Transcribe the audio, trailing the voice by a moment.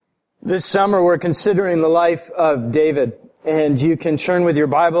This summer we're considering the life of David, and you can turn with your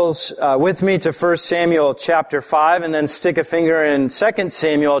Bibles with me to 1 Samuel chapter 5 and then stick a finger in 2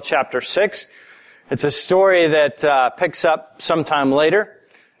 Samuel chapter 6. It's a story that picks up sometime later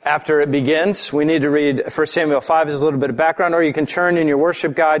after it begins. We need to read 1 Samuel 5 as a little bit of background, or you can turn in your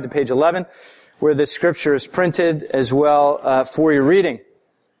worship guide to page 11 where the scripture is printed as well for your reading.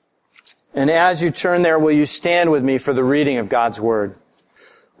 And as you turn there, will you stand with me for the reading of God's Word?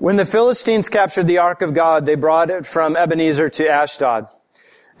 When the Philistines captured the ark of God, they brought it from Ebenezer to Ashdod.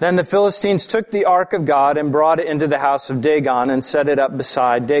 Then the Philistines took the ark of God and brought it into the house of Dagon and set it up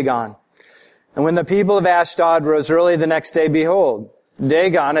beside Dagon. And when the people of Ashdod rose early the next day, behold,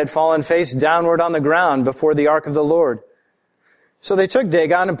 Dagon had fallen face downward on the ground before the ark of the Lord. So they took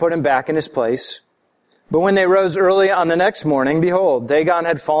Dagon and put him back in his place. But when they rose early on the next morning, behold, Dagon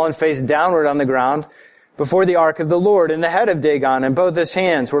had fallen face downward on the ground before the ark of the Lord, and the head of Dagon and both his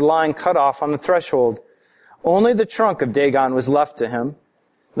hands were lying cut off on the threshold. Only the trunk of Dagon was left to him.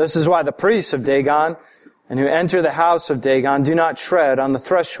 This is why the priests of Dagon and who enter the house of Dagon do not tread on the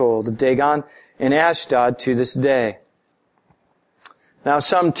threshold of Dagon in Ashdod to this day. Now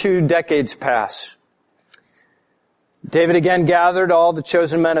some 2 decades pass. David again gathered all the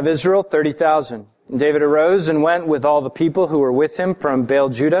chosen men of Israel, 30,000. And David arose and went with all the people who were with him from Baal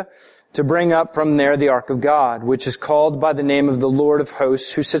Judah to bring up from there the ark of God, which is called by the name of the Lord of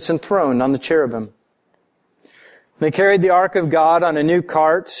hosts, who sits enthroned on the cherubim. They carried the ark of God on a new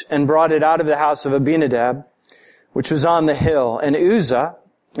cart and brought it out of the house of Abinadab, which was on the hill. And Uzzah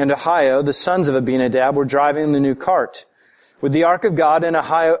and Ahio, the sons of Abinadab, were driving the new cart with the ark of God, and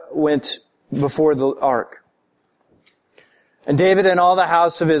Ahio went before the ark. And David and all the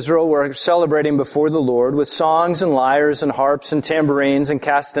house of Israel were celebrating before the Lord with songs and lyres and harps and tambourines and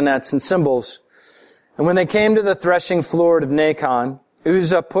castanets and cymbals. And when they came to the threshing floor of Nacon,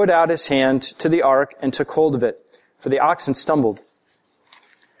 Uzzah put out his hand to the ark and took hold of it, for the oxen stumbled.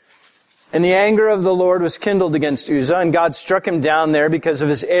 And the anger of the Lord was kindled against Uzzah, and God struck him down there because of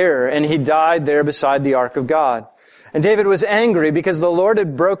his error, and he died there beside the ark of God. And David was angry because the Lord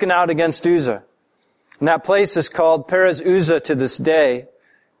had broken out against Uzzah. And that place is called Perez Uzzah to this day.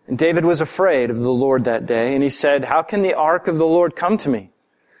 And David was afraid of the Lord that day. And he said, how can the ark of the Lord come to me?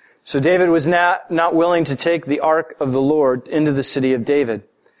 So David was not willing to take the ark of the Lord into the city of David.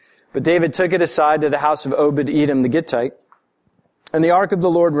 But David took it aside to the house of Obed-Edom the Gittite. And the ark of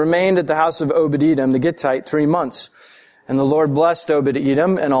the Lord remained at the house of Obed-Edom the Gittite 3 months. And the Lord blessed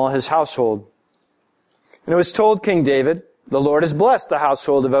Obed-Edom and all his household. And it was told King David, the Lord has blessed the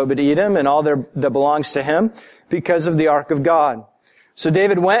household of Obed-Edom and all that belongs to him because of the ark of God. So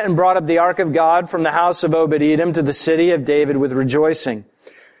David went and brought up the ark of God from the house of Obed-Edom to the city of David with rejoicing.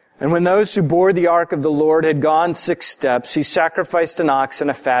 And when those who bore the ark of the Lord had gone 6 steps, he sacrificed an ox and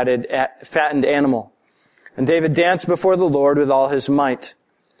a fattened animal. And David danced before the Lord with all his might.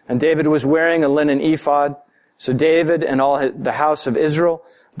 And David was wearing a linen ephod. So David and all the house of Israel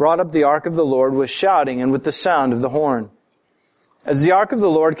brought up the ark of the Lord with shouting and with the sound of the horn. As the ark of the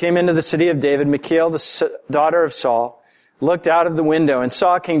Lord came into the city of David, Michal, the daughter of Saul, looked out of the window and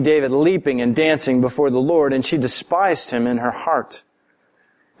saw King David leaping and dancing before the Lord, and she despised him in her heart.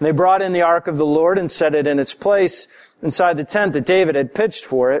 And they brought in the ark of the Lord and set it in its place inside the tent that David had pitched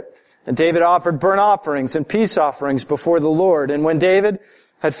for it. And David offered burnt offerings and peace offerings before the Lord. And when David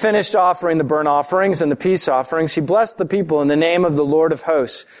had finished offering the burnt offerings and the peace offerings, he blessed the people in the name of the Lord of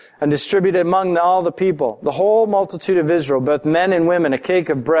hosts and distributed among all the people, the whole multitude of Israel, both men and women, a cake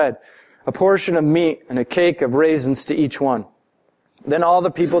of bread, a portion of meat, and a cake of raisins to each one. Then all the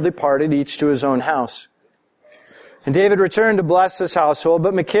people departed, each to his own house. And David returned to bless his household,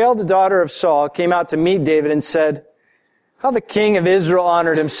 but Michal, the daughter of Saul, came out to meet David and said, how the king of Israel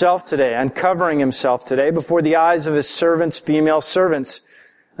honored himself today, uncovering himself today before the eyes of his servants, female servants,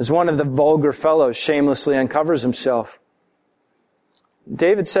 as one of the vulgar fellows shamelessly uncovers himself.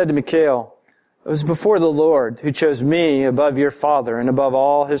 David said to Michal, it was before the Lord who chose me above your father and above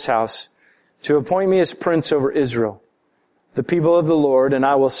all his house to appoint me as prince over Israel, the people of the Lord, and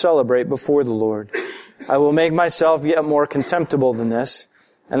I will celebrate before the Lord. I will make myself yet more contemptible than this,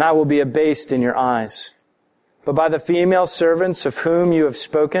 and I will be abased in your eyes. But by the female servants of whom you have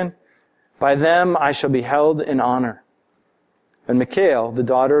spoken, by them I shall be held in honor. And Michal, the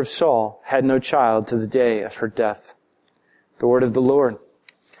daughter of Saul, had no child to the day of her death. The word of the Lord.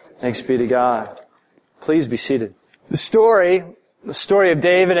 Thanks be to God. Please be seated. The story of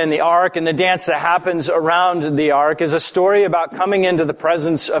David and the ark and the dance that happens around the ark is a story about coming into the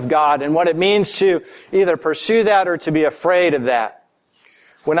presence of God and what it means to either pursue that or to be afraid of that.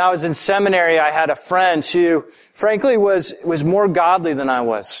 When I was in seminary, I had a friend who, frankly, was more godly than I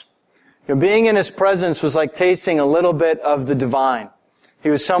was. Being in his presence was like tasting a little bit of the divine. He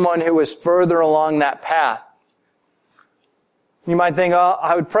was someone who was further along that path. You might think, oh,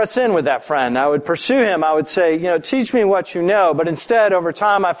 I would press in with that friend. I would pursue him. I would say, teach me what you know. But instead, over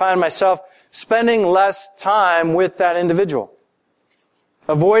time, I find myself spending less time with that individual,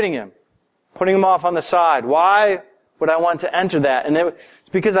 avoiding him, putting him off on the side. Why would I want to enter that? And it's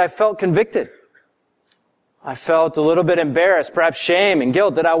because I felt convicted. I felt a little bit embarrassed, perhaps shame and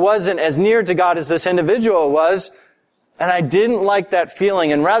guilt that I wasn't as near to God as this individual was. And I didn't like that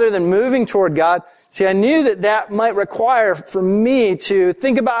feeling. And rather than moving toward God, I knew that might require for me to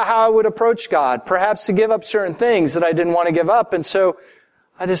think about how I would approach God, perhaps to give up certain things that I didn't want to give up. And so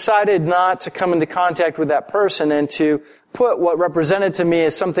I decided not to come into contact with that person and to put what represented to me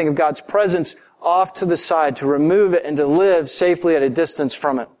as something of God's presence off to the side, to remove it and to live safely at a distance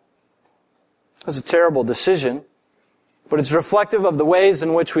from it. It was a terrible decision, but it's reflective of the ways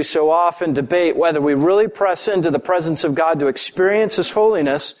in which we so often debate whether we really press into the presence of God to experience His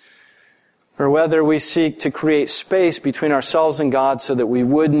holiness, or whether we seek to create space between ourselves and God so that we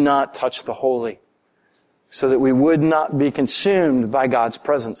would not touch the holy, so that we would not be consumed by God's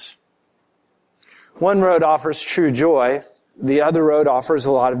presence. One road offers true joy. The other road offers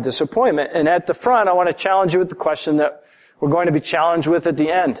a lot of disappointment. And at the front, I want to challenge you with the question that we're going to be challenged with at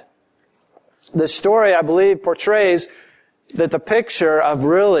the end. This story, I believe, portrays that the picture of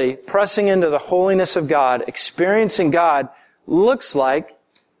really pressing into the holiness of God, experiencing God, looks like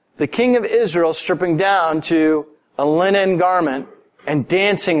the king of Israel stripping down to a linen garment and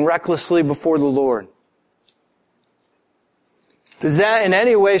dancing recklessly before the Lord. Does that in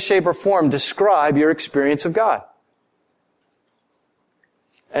any way, shape, or form describe your experience of God?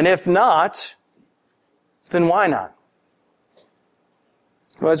 And if not, then why not?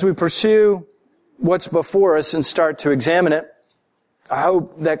 Well, as we pursue what's before us and start to examine it, I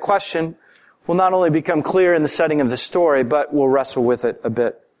hope that question will not only become clear in the setting of the story, but we'll wrestle with it a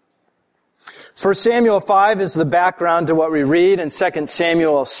bit. 1 Samuel 5 is the background to what we read in 2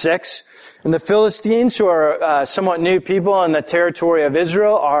 Samuel 6. And the Philistines, who are somewhat new people in the territory of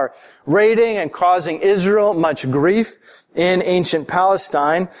Israel, are raiding and causing Israel much grief in ancient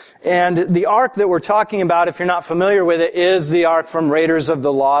Palestine. And the ark that we're talking about, if you're not familiar with it, is the ark from Raiders of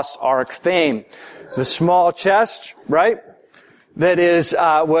the Lost Ark fame. The small chest, right?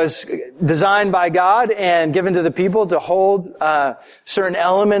 That was designed by God and given to the people to hold certain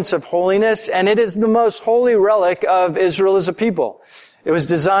elements of holiness, and it is the most holy relic of Israel as a people. It was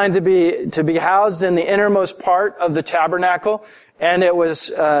designed to be housed in the innermost part of the tabernacle, and it was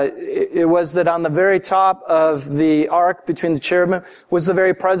that on the very top of the ark between the cherubim was the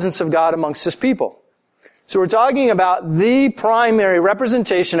very presence of God amongst His people. So we're talking about the primary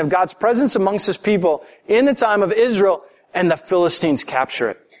representation of God's presence amongst His people in the time of Israel, and the Philistines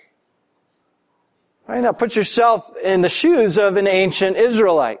capture it. Right now, put yourself in the shoes of an ancient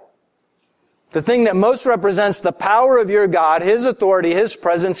Israelite. The thing that most represents the power of your God, His authority, His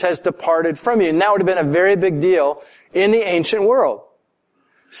presence has departed from you. And that would have been a very big deal in the ancient world.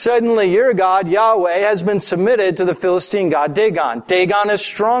 Suddenly your God, Yahweh, has been submitted to the Philistine god Dagon. Dagon is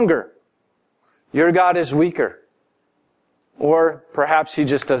stronger. Your God is weaker. Or perhaps he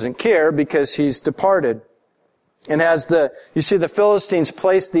just doesn't care because he's departed. And you see the Philistines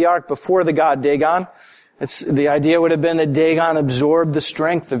placed the ark before the god Dagon, the idea would have been that Dagon absorbed the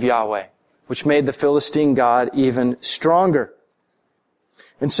strength of Yahweh, which made the Philistine god even stronger.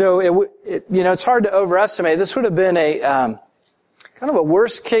 And so it's hard to overestimate. This would have been a kind of a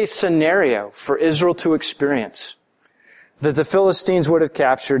worst case scenario for Israel to experience, that the Philistines would have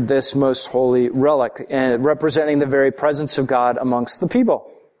captured this most holy relic, and representing the very presence of God amongst the people.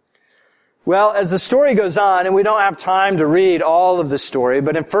 Well, as the story goes on, and we don't have time to read all of the story,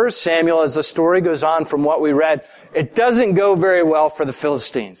 but in 1 Samuel, as the story goes on from what we read, it doesn't go very well for the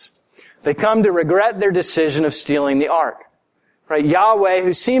Philistines. They come to regret their decision of stealing the ark. Right? Yahweh,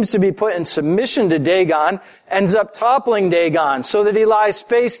 who seems to be put in submission to Dagon, ends up toppling Dagon so that he lies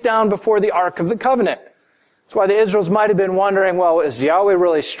face down before the Ark of the Covenant. That's why the Israelites might have been wondering, well, is Yahweh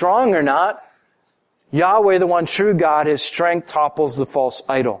really strong or not? Yahweh, the one true God, His strength topples the false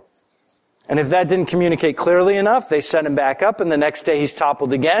idol. And if that didn't communicate clearly enough, they set him back up, and the next day he's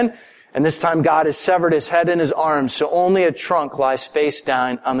toppled again. And this time God has severed his head and his arms, so only a trunk lies face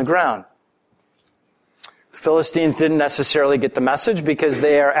down on the ground. The Philistines didn't necessarily get the message because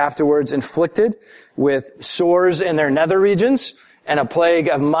they are afterwards inflicted with sores in their nether regions and a plague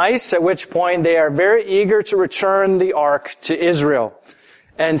of mice, at which point they are very eager to return the ark to Israel.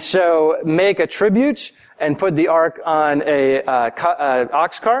 And so make a tribute and put the ark on a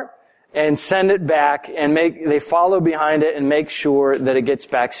ox cart and send it back, and they follow behind it and make sure that it gets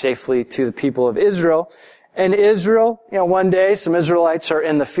back safely to the people of Israel. And Israel, one day some Israelites are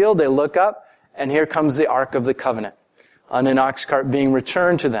in the field, they look up, and here comes the Ark of the Covenant on an ox cart being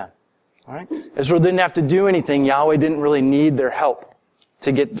returned to them. All right? Israel didn't have to do anything. Yahweh didn't really need their help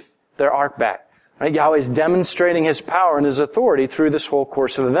to get their ark back. Right? Yahweh is demonstrating His power and His authority through this whole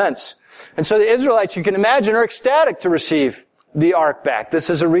course of events. And so the Israelites, you can imagine, are ecstatic to receive the ark back. This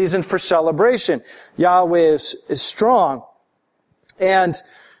is a reason for celebration. Yahweh is strong. And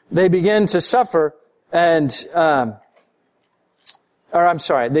they begin to suffer and,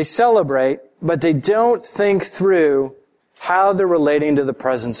 they celebrate, but they don't think through how they're relating to the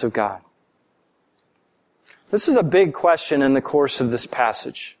presence of God. This is a big question in the course of this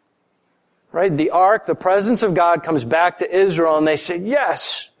passage. Right? The ark, the presence of God comes back to Israel and they say,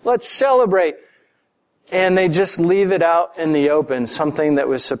 yes, let's celebrate. And they just leave it out in the open, something that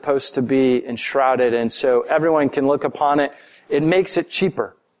was supposed to be enshrouded. And so everyone can look upon it. It makes it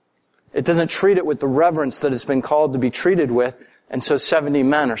cheaper. It doesn't treat it with the reverence that it's been called to be treated with. And so 70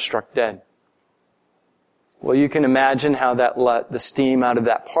 men are struck dead. Well, you can imagine how that let the steam out of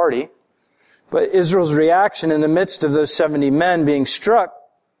that party. But Israel's reaction in the midst of those 70 men being struck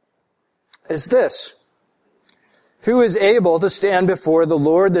is this: who is able to stand before the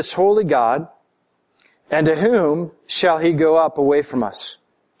Lord, this holy God, and to whom shall He go up away from us?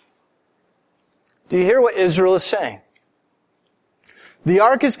 Do you hear what Israel is saying? The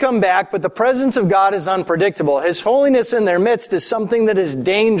ark has come back, but the presence of God is unpredictable. His holiness in their midst is something that is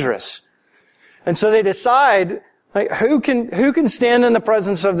dangerous. And so they decide, who can stand in the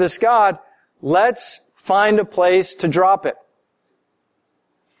presence of this God? Let's find a place to drop it.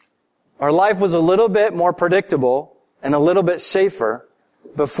 Our life was a little bit more predictable and a little bit safer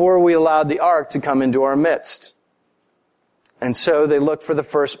before we allowed the ark to come into our midst. And so they looked for the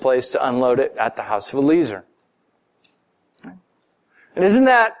first place to unload it at the house of Eliezer. And isn't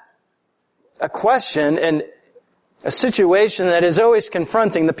that a question and a situation that is always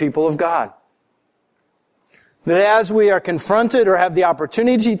confronting the people of God? That as we are confronted or have the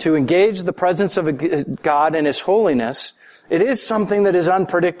opportunity to engage the presence of God and His holiness, it is something that is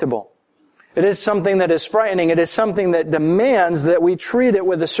unpredictable. It is something that is frightening. It is something that demands that we treat it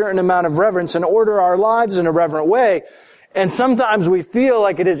with a certain amount of reverence and order our lives in a reverent way. And sometimes we feel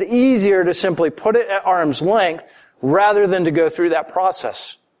like it is easier to simply put it at arm's length rather than to go through that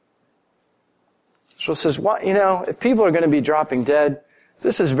process. So it says, if people are going to be dropping dead,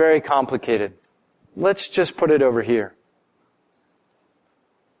 this is very complicated. Let's just put it over here.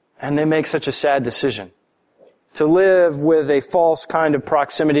 And they make such a sad decision to live with a false kind of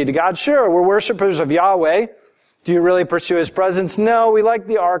proximity to God. Sure, we're worshipers of Yahweh. Do you really pursue His presence? No, we like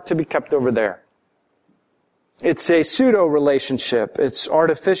the ark to be kept over there. It's a pseudo relationship. It's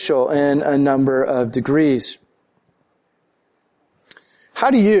artificial in a number of degrees.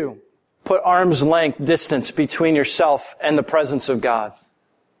 How do you put arm's length distance between yourself and the presence of God?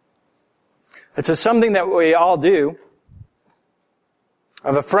 It's something that we all do. I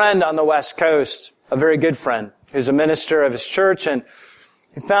have a friend on the West Coast, a very good friend, who's a minister of his church, and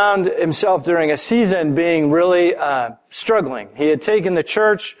he found himself during a season being really struggling. He had taken the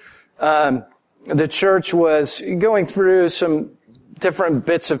church. The church was going through some different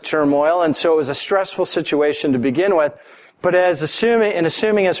bits of turmoil, and so it was a stressful situation to begin with. But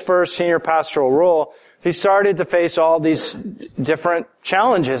assuming his first senior pastoral role, he started to face all these different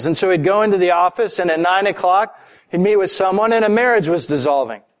challenges. And so he'd go into the office, and at 9 o'clock, he'd meet with someone, and a marriage was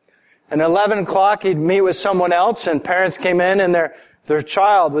dissolving. And at 11 o'clock, he'd meet with someone else, and parents came in, and their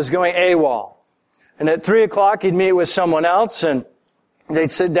child was going AWOL. And at 3 o'clock, he'd meet with someone else, and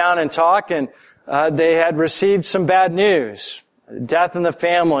they'd sit down and talk, and they had received some bad news, death in the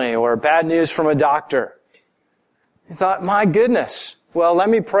family, or bad news from a doctor. He thought, my goodness. Well, let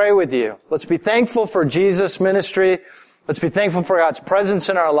me pray with you. Let's be thankful for Jesus' ministry. Let's be thankful for God's presence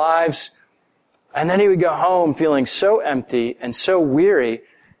in our lives. And then he would go home feeling so empty and so weary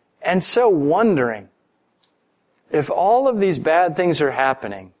and so wondering, if all of these bad things are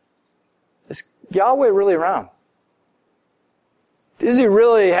happening, is Yahweh really around? Does He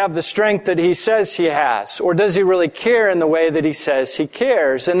really have the strength that He says He has? Or does He really care in the way that He says He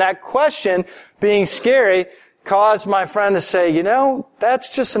cares? And that question, being scary, caused my friend to say,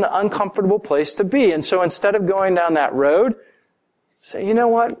 that's just an uncomfortable place to be. And so instead of going down that road, say, you know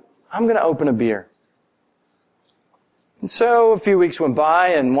what? I'm going to open a beer. And so a few weeks went by,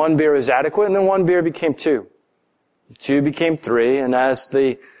 and one beer was adequate, and then one beer became two. Two became three, and as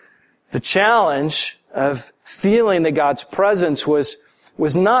the challenge of feeling that God's presence was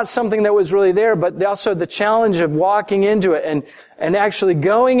was not something that was really there, but also the challenge of walking into it and actually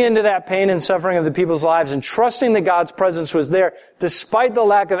going into that pain and suffering of the people's lives and trusting that God's presence was there, despite the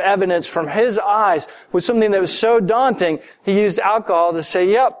lack of evidence from his eyes, was something that was so daunting, he used alcohol to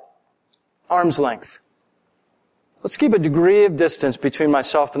say, yep, arm's length. Let's keep a degree of distance between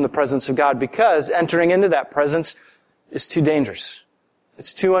myself and the presence of God, because entering into that presence is too dangerous.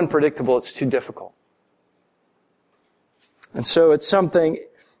 It's too unpredictable. It's too difficult. And so it's an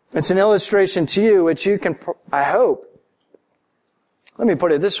illustration to you which you can, I hope. Let me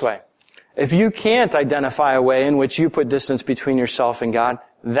put it this way. If you can't identify a way in which you put distance between yourself and God,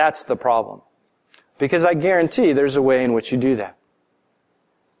 that's the problem. Because I guarantee there's a way in which you do that.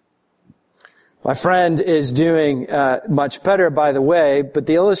 My friend is doing much better, by the way, but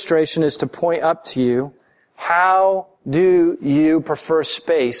the illustration is to point up to you, how do you prefer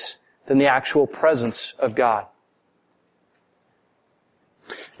space than the actual presence of God?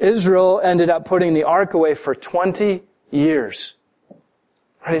 Israel ended up putting the ark away for 20 years.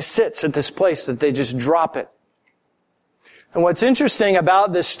 And it sits at this place that they just drop it. And what's interesting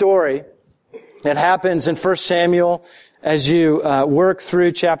about this story, it happens in 1 Samuel as you work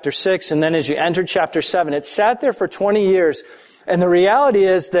through chapter 6 and then as you enter chapter 7. It sat there for 20 years. And the reality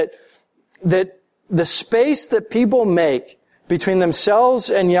is that the space that people make between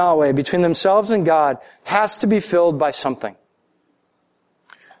themselves and Yahweh, between themselves and God, has to be filled by something.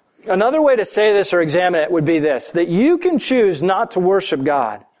 Another way to say this or examine it would be this, that you can choose not to worship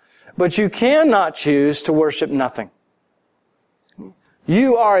God, but you cannot choose to worship nothing.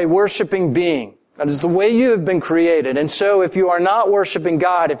 You are a worshiping being. That is the way you have been created. And so if you are not worshiping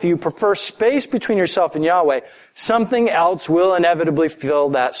God, if you prefer space between yourself and Yahweh, something else will inevitably fill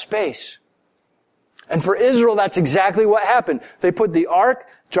that space. And for Israel, that's exactly what happened. They put the ark,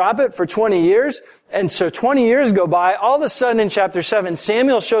 drop it for 20 years, and so 20 years go by. All of a sudden in chapter 7,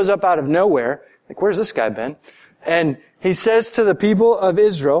 Samuel shows up out of nowhere. Like, where's this guy been? And he says to the people of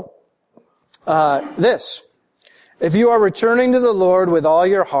Israel, this, if you are returning to the Lord with all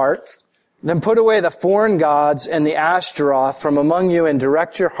your heart, then put away the foreign gods and the Ashtaroth from among you and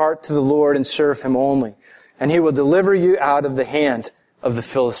direct your heart to the Lord and serve him only. And he will deliver you out of the hand of the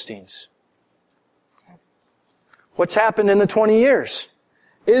Philistines. What's happened in the 20 years?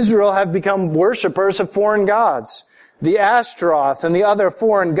 Israel have become worshipers of foreign gods. The Ashtaroth and the other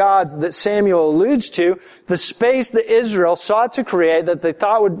foreign gods that Samuel alludes to, the space that Israel sought to create that they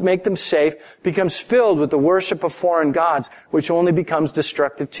thought would make them safe, becomes filled with the worship of foreign gods, which only becomes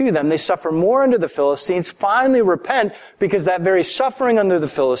destructive to them. They suffer more under the Philistines, finally repent, because that very suffering under the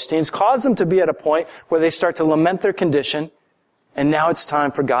Philistines caused them to be at a point where they start to lament their condition, and now it's time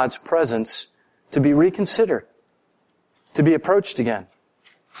for God's presence to be reconsidered, to be approached again,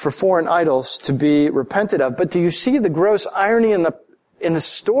 for foreign idols to be repented of. But do you see the gross irony in the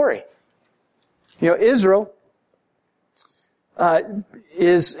story? You know, Israel are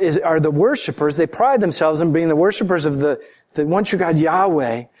the worshipers. They pride themselves in being the worshipers of the one true God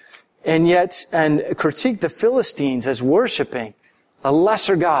Yahweh, and critique the Philistines as worshiping a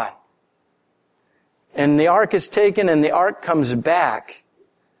lesser God. And the ark is taken and the ark comes back.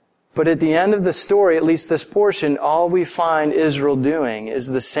 But at the end of the story, at least this portion, all we find Israel doing is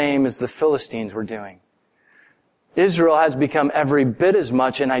the same as the Philistines were doing. Israel has become every bit as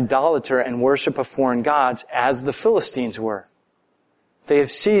much an idolater and worship of foreign gods as the Philistines were. They've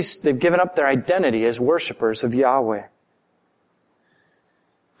given up their identity as worshipers of Yahweh.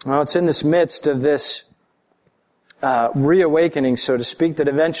 Well, it's in this midst of this reawakening, so to speak, that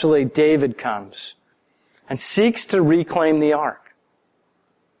eventually David comes and seeks to reclaim the ark.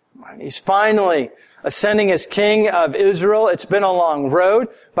 He's finally ascending as king of Israel. It's been a long road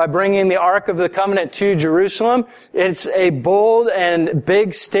by bringing the Ark of the Covenant to Jerusalem. It's a bold and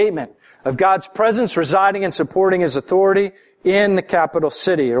big statement of God's presence residing and supporting his authority in the capital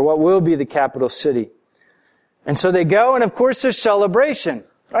city, or what will be the capital city. And so they go, and of course there's celebration,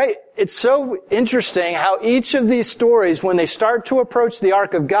 right? It's so interesting how each of these stories, when they start to approach the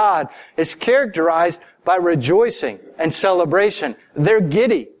Ark of God, is characterized by rejoicing and celebration. They're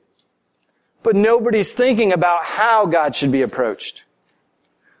giddy. But nobody's thinking about how God should be approached.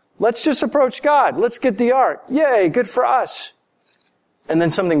 Let's just approach God. Let's get the ark. Yay, good for us. And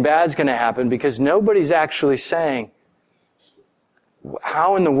then something bad's going to happen because nobody's actually saying,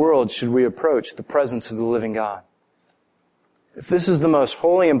 how in the world should we approach the presence of the living God? If this is the most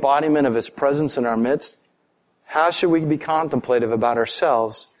holy embodiment of his presence in our midst, how should we be contemplative about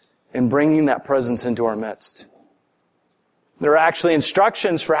ourselves in bringing that presence into our midst? There are actually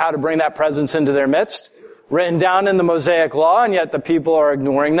instructions for how to bring that presence into their midst, written down in the Mosaic Law, and yet the people are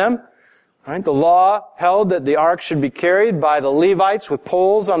ignoring them. Right? The law held that the ark should be carried by the Levites with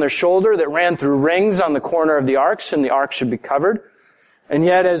poles on their shoulder that ran through rings on the corner of the arks, and the ark should be covered. And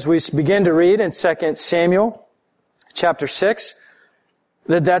yet, as we begin to read in 2 Samuel chapter 6,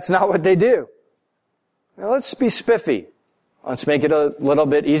 that's not what they do. Now, let's be spiffy. Let's make it a little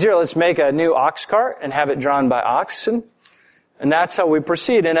bit easier. Let's make a new ox cart and have it drawn by oxen. And that's how we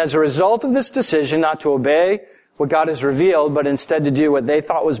proceed. And as a result of this decision not to obey what God has revealed, but instead to do what they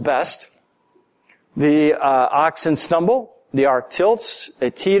thought was best, the oxen stumble, the ark tilts,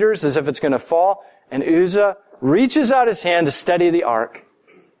 it teeters as if it's going to fall, and Uzzah reaches out his hand to steady the ark,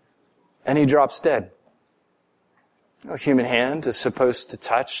 and he drops dead. No human hand is supposed to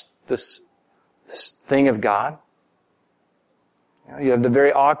touch this thing of God. You have the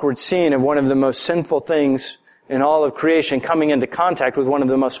very awkward scene of one of the most sinful things in all of creation coming into contact with one of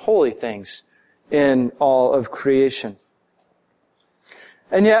the most holy things in all of creation.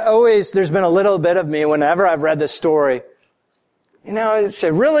 And yet, always, there's been a little bit of me, whenever I've read this story, I say,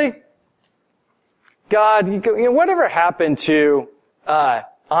 really? God, whatever happened to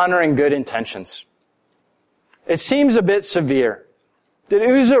honoring good intentions? It seems a bit severe. Did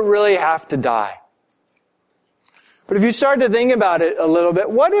Uzzah really have to die? But if you start to think about it a little bit,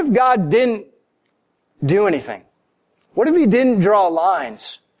 what if God didn't do anything? What if he didn't draw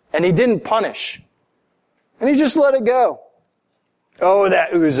lines and he didn't punish? And he just let it go? Oh,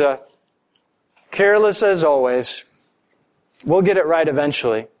 that Uzzah. Careless as always. We'll get it right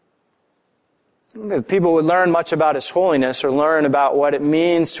eventually. If people would learn much about his holiness or learn about what it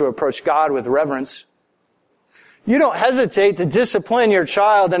means to approach God with reverence. You don't hesitate to discipline your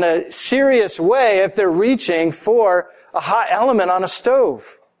child in a serious way if they're reaching for a hot element on a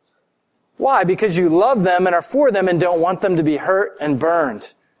stove. Why? Because you love them and are for them and don't want them to be hurt and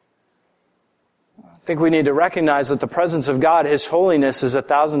burned. I think we need to recognize that the presence of God, his holiness, is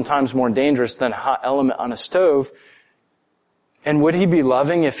 1,000 times more dangerous than a hot element on a stove. And would he be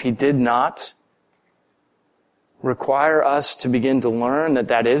loving if he did not require us to begin to learn that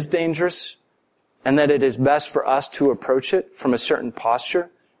that is dangerous and that it is best for us to approach it from a certain posture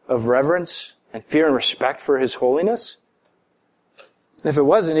of reverence and fear and respect for his holiness? If it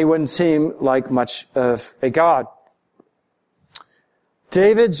wasn't, he wouldn't seem like much of a God.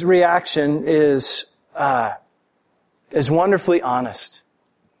 David's reaction is wonderfully honest.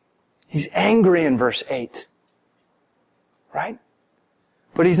 He's angry in verse 8. Right?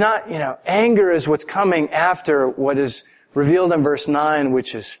 But he's not, anger is what's coming after what is revealed in verse 9,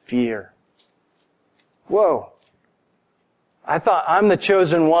 which is fear. Whoa. I thought I'm the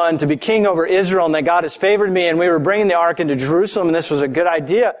chosen one to be king over Israel and that God has favored me and we were bringing the ark into Jerusalem and this was a good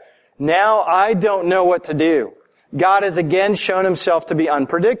idea. Now I don't know what to do. God has again shown himself to be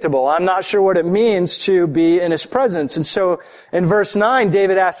unpredictable. I'm not sure what it means to be in his presence. And so in verse 9,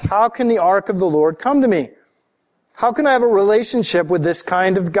 David asks, how can the ark of the Lord come to me? How can I have a relationship with this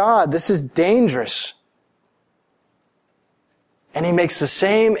kind of God? This is dangerous. And he makes the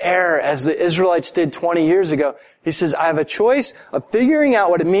same error as the Israelites did 20 years ago. He says, I have a choice of figuring out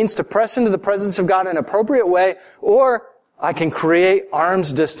what it means to press into the presence of God in an appropriate way, or I can create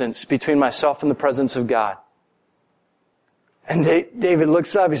arm's distance between myself and the presence of God. And David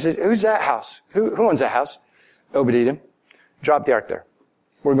looks up. He says, who's that house? Who owns that house? Obed-Edom. Drop the ark there.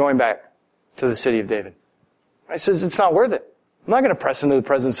 We're going back to the city of David. He says, it's not worth it. I'm not going to press into the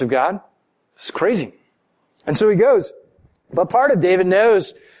presence of God. It's crazy. And so he goes. But part of David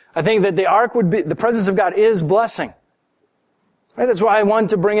knows, I think, that the ark would be, the presence of God is blessing. Right? That's why he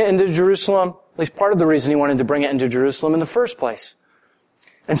wanted to bring it into Jerusalem. At least part of the reason he wanted to bring it into Jerusalem in the first place.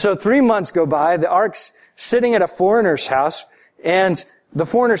 And so 3 months go by. The ark's sitting at a foreigner's house. And the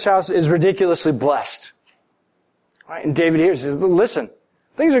foreigner's house is ridiculously blessed. Right? And David here says, listen,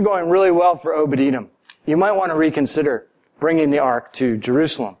 things are going really well for Obed-Edom. You might want to reconsider bringing the ark to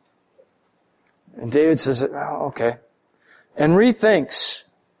Jerusalem. And David says, oh, okay. And rethinks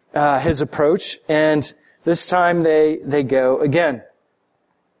his approach, and this time they go again.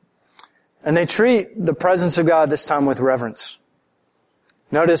 And they treat the presence of God this time with reverence.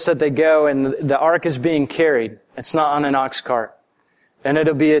 Notice that they go, and the ark is being carried. It's not on an ox cart. And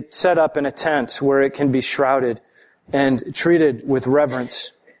it'll be set up in a tent where it can be shrouded and treated with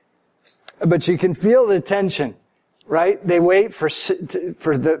reverence. But you can feel the tension, right? They wait for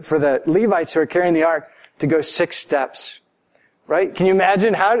the Levites who are carrying the ark to go 6 steps. Right? Can you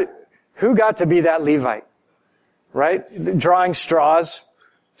imagine who got to be that Levite? Right? Drawing straws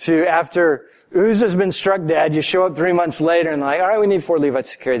to after Uzzah's been struck dead, you show up 3 months later and like, all right, we need 4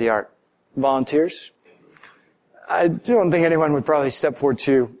 Levites to carry the ark. Volunteers? I don't think anyone would probably step forward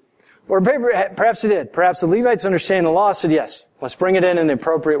to Or perhaps it did. Perhaps the Levites understanding the law said, yes, let's bring it in the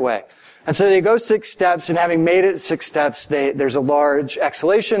appropriate way. And so they go 6 steps, and having made it 6 steps, there's a large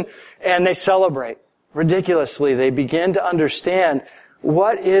exhalation, and they celebrate. Ridiculously, they begin to understand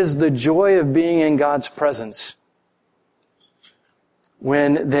what is the joy of being in God's presence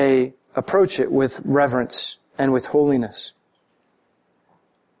when they approach it with reverence and with holiness.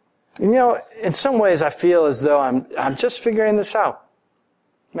 And in some ways I feel as though I'm just figuring this out.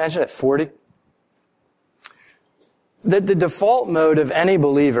 Imagine at 40. That the default mode of any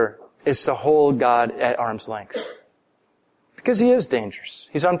believer is to hold God at arm's length. Because He is dangerous.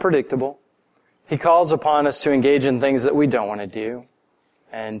 He's unpredictable. He calls upon us to engage in things that we don't want to do,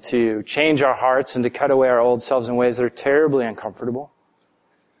 and to change our hearts and to cut away our old selves in ways that are terribly uncomfortable.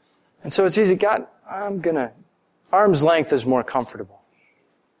 And so it's easy, God, arm's length is more comfortable.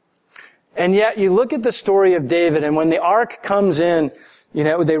 And yet you look at the story of David, and when the ark comes in,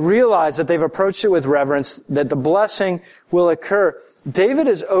 they realize that they've approached it with reverence, that the blessing will occur. David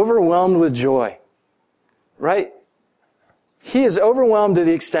is overwhelmed with joy, right? He is overwhelmed to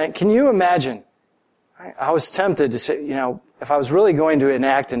the extent, can you imagine? I was tempted to say, if I was really going to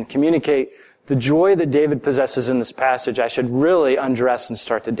enact and communicate the joy that David possesses in this passage, I should really undress and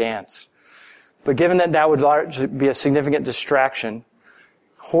start to dance. But given that would largely be a significant distraction,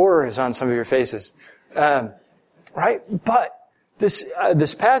 horror is on some of your faces, right? But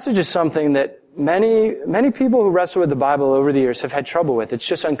this passage is something that many people who wrestle with the Bible over the years have had trouble with. It's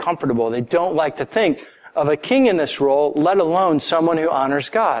just uncomfortable. They don't like to think of a king in this role, let alone someone who honors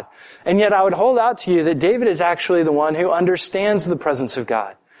God. And yet I would hold out to you that David is actually the one who understands the presence of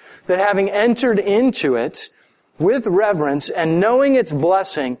God. That having entered into it with reverence and knowing its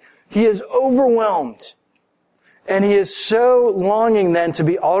blessing, he is overwhelmed. And he is so longing then to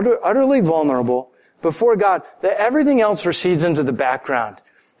be utterly vulnerable before God that everything else recedes into the background.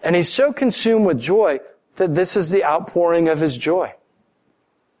 And he's so consumed with joy that this is the outpouring of his joy.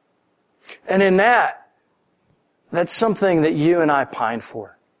 And in that's something that you and I pine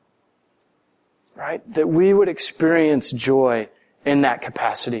for. Right? That we would experience joy in that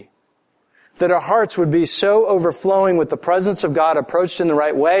capacity. That our hearts would be so overflowing with the presence of God approached in the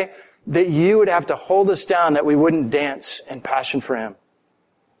right way that you would have to hold us down, that we wouldn't dance in passion for Him.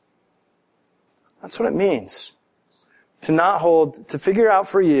 That's what it means. To figure out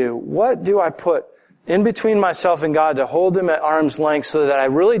for you, what do I put in between myself and God to hold Him at arm's length so that I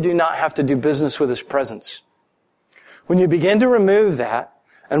really do not have to do business with His presence? When you begin to remove that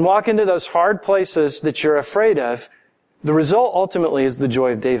and walk into those hard places that you're afraid of, the result ultimately is the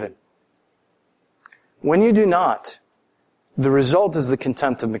joy of David. When you do not, the result is the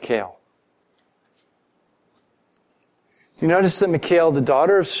contempt of Michal. You notice that Michal, the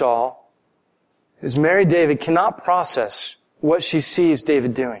daughter of Saul, who's married David, cannot process what she sees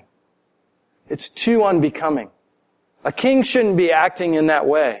David doing. It's too unbecoming. A king shouldn't be acting in that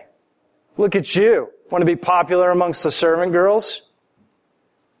way. Look at you. Want to be popular amongst the servant girls?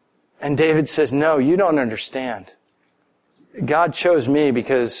 And David says, no, you don't understand. God chose me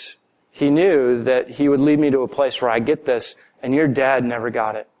because He knew that He would lead me to a place where I get this, and your dad never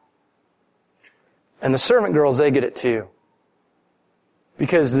got it. And the servant girls, they get it too.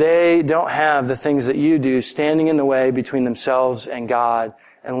 Because they don't have the things that you do standing in the way between themselves and God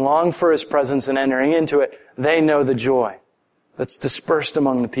and long for His presence and entering into it. They know the joy that's dispersed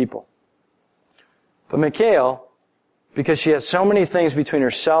among the people. But Michal, because she has so many things between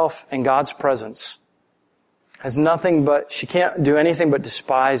herself and God's presence, she can't do anything but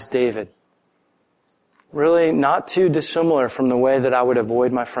despise David. Really not too dissimilar from the way that I would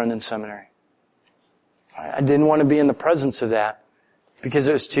avoid my friend in seminary. I didn't want to be in the presence of that because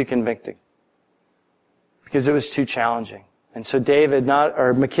it was too convicting. Because it was too challenging. And so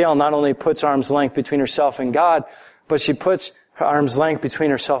Michal not only puts arm's length between herself and God, but she puts her arm's length between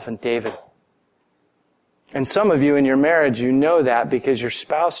herself and David. And some of you in your marriage, you know that because your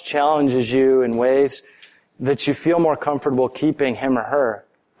spouse challenges you in ways that you feel more comfortable keeping him or her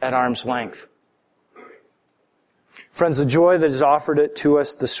at arm's length. Friends, the joy that is offered to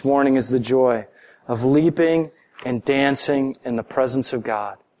us this morning is the joy of leaping and dancing in the presence of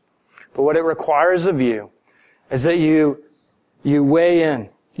God. But what it requires of you is that you weigh in,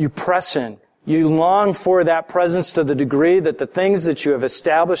 you press in, you long for that presence to the degree that the things that you have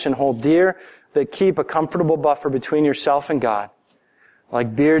established and hold dear, that keep a comfortable buffer between yourself and God,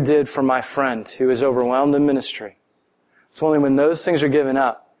 like Beer did for my friend who is overwhelmed in ministry. It's only when those things are given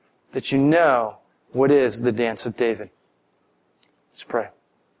up that you know what is the dance of David. Let's pray.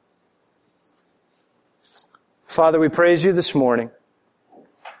 Father, we praise You this morning.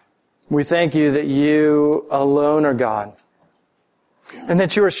 We thank You that You alone are God. and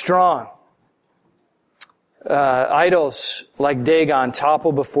that you are strong. Idols like Dagon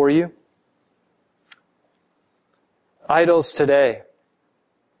topple before you. Idols today,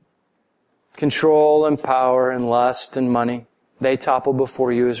 control and power and lust and money, they topple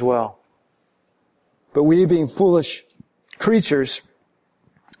before you as well. But we, being foolish creatures,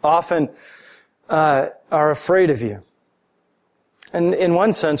 often are afraid of you. And in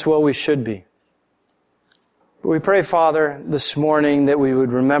one sense, well, we should be. But we pray, Father, this morning that we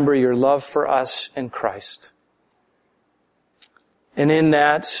would remember your love for us in Christ. And in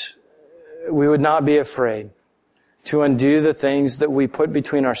that, we would not be afraid to undo the things that we put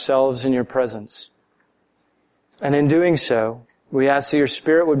between ourselves and your presence. And in doing so, we ask that your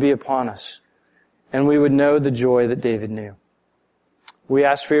Spirit would be upon us, and we would know the joy that David knew. We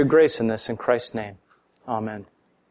ask for your grace in this in Christ's name. Amen.